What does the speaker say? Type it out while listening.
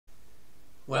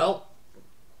Well,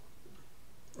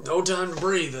 no time to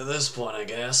breathe at this point, I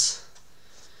guess.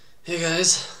 Hey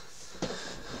guys,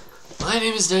 my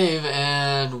name is Dave,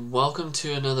 and welcome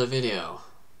to another video.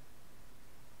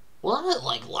 Wasn't it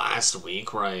like last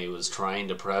week where I was trying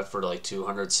to prep for like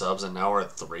 200 subs and now we're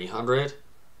at 300?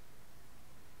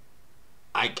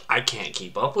 I can't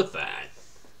keep up with that.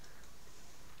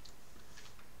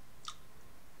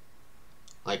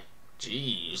 Like,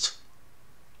 jeez.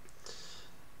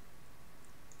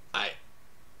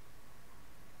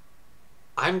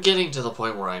 I'm getting to the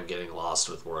point where I'm getting lost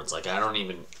with words. Like, I don't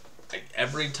even...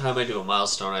 every time I do a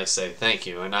milestone, I say thank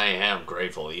you, and I am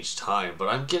grateful each time, but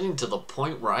I'm getting to the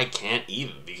point where I can't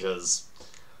even, because...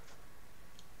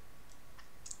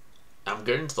 I'm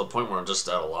getting to the point where I'm just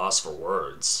at a loss for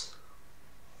words.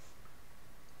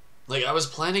 Like, I was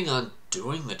planning on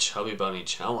doing the Chubby Bunny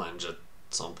Challenge at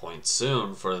some point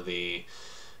soon for the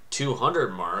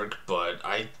 200 mark, but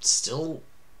I still...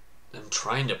 I'm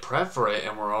trying to prep for it,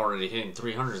 and we're already hitting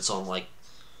 300, so I'm like...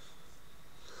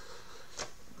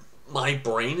 My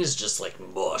brain is just like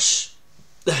mush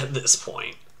at this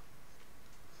point.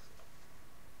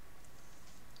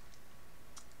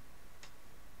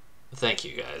 Thank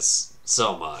you guys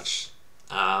so much.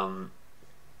 I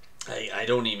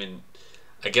don't even...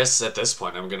 I guess at this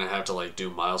point I'm gonna have to like do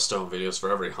milestone videos for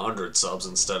every 100 subs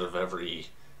instead of every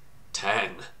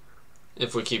 10.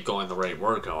 If we keep going the rate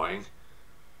we're going.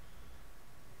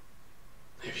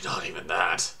 Maybe not even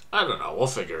that. I don't know. We'll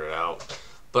figure it out.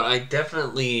 But I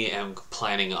definitely am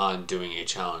planning on doing a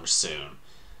challenge soon.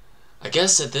 I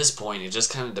guess at this point it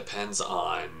just kind of depends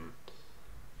on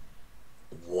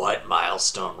what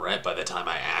milestone we're at by the time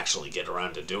I actually get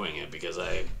around to doing it. Because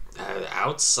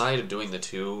outside of doing the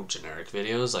 2 generic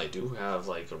videos, I do have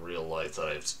like a real life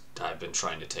that I've been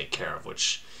trying to take care of,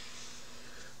 which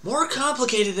more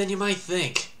complicated than you might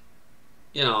think.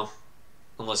 You know.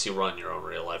 Unless you run your own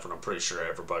real life, and I'm pretty sure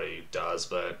everybody does,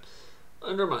 but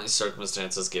under my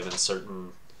circumstances, given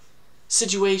certain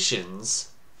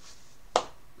situations,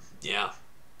 yeah.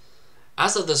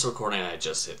 As of this recording, I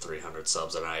just hit 300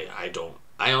 subs, and I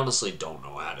honestly don't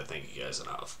know how to thank you guys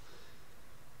enough.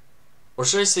 Or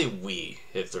should I say we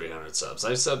hit 300 subs?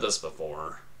 I've said this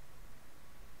before.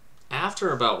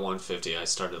 After about 150, I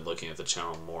started looking at the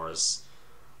channel more as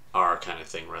our kind of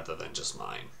thing rather than just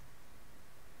mine.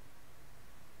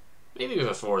 Maybe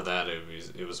before that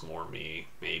it was more me,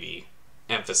 maybe.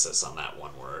 Emphasis on that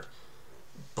one word.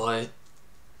 But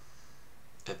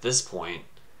at this point,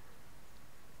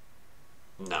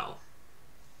 no.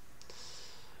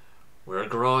 We're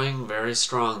growing very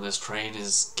strong. This train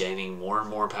is gaining more and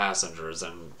more passengers,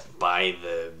 and by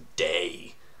the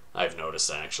day, I've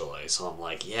noticed actually. So I'm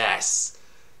like, yes!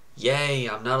 Yay,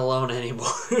 I'm not alone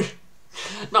anymore.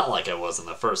 Not like I was in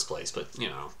the first place, but, you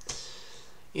know.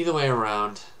 Either way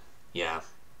around... Yeah,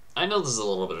 I know this is a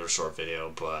little bit of a short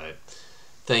video, but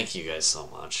thank you guys so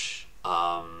much.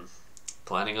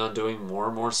 Planning on doing more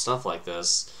and more stuff like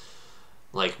this,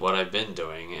 like what I've been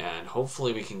doing, and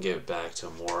hopefully we can get back to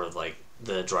more of like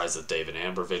the Drives with Dave and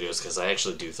Amber videos, because I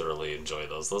actually do thoroughly enjoy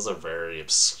those. Those are very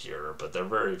obscure, but they're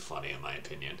very funny in my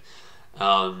opinion.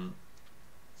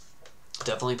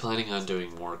 Definitely planning on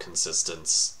doing more consistent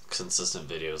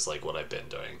videos like what I've been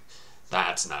doing.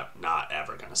 That's not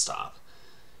ever gonna stop.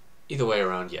 Either way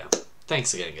around, yeah.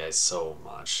 Thanks again, guys, so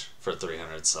much for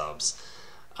 300 subs.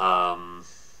 You're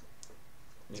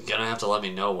gonna have to let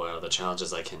me know what other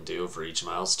challenges I can do for each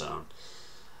milestone.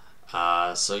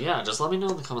 So yeah, just let me know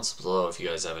in the comments below if you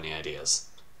guys have any ideas.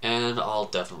 And I'll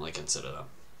definitely consider them.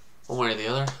 One way or the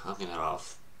other, I'm gonna head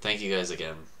off. Thank you guys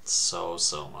again so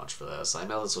much for this. I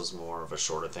know this was more of a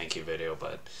shorter thank you video,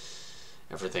 but...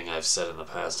 everything I've said in the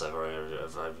past,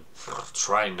 I've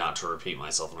tried not to repeat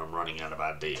myself, and I'm running out of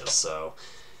ideas, so...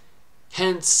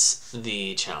 hence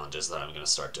the challenges that I'm going to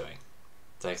start doing.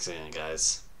 Thanks again,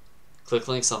 guys. Click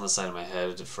links on the side of my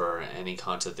head for any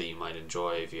content that you might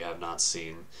enjoy if you have not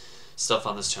seen stuff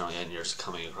on this channel yet and you're just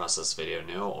coming across this video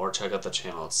new, or check out the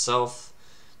channel itself.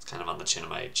 It's kind of on the chin of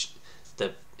my...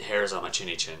 the hairs on my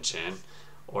chinny chin,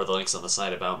 or the links on the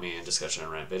side about me and discussion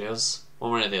and rant videos.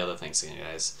 One way or the other, thanks again,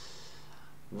 guys.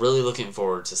 Really looking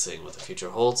forward to seeing what the future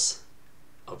holds.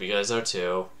 Hope you guys are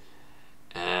too.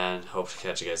 And hope to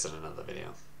catch you guys in another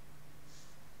video.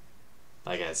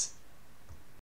 Bye, guys.